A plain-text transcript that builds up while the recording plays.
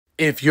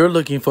If you're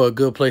looking for a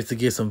good place to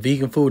get some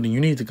vegan food, then you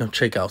need to come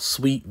check out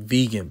Sweet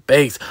Vegan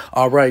Bakes.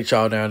 All right,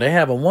 y'all. Now, they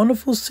have a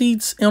wonderful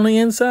seats on the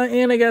inside,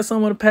 and they got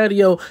some on the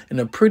patio and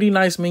a pretty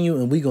nice menu,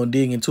 and we're going to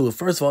dig into it.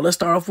 First of all, let's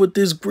start off with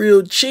this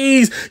grilled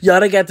cheese. Y'all,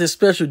 they got this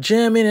special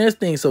jam in it. This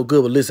thing's so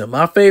good. But listen,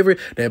 my favorite,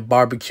 that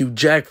barbecue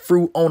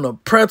jackfruit on a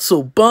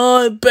pretzel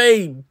bun,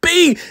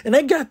 baby. And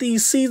they got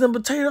these seasoned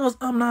potatoes.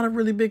 I'm not a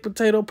really big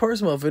potato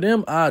person, but for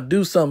them, I'll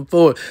do something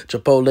for it.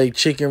 Chipotle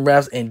chicken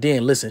wraps, and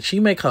then, listen, she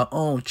make her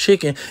own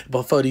chicken.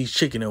 But for these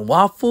chicken and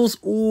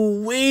waffles,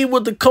 ooh-wee,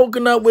 with the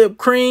coconut whipped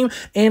cream.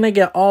 And they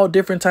got all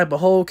different type of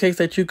whole cakes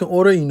that you can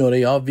order. You know,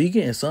 they all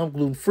vegan and some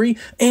gluten-free.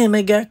 And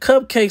they got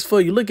cupcakes for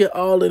you. Look at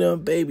all of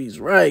them babies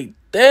right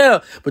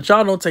there. But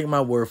y'all don't take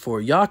my word for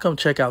it. Y'all come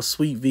check out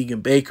Sweet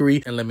Vegan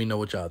Bakery and let me know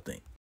what y'all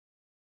think.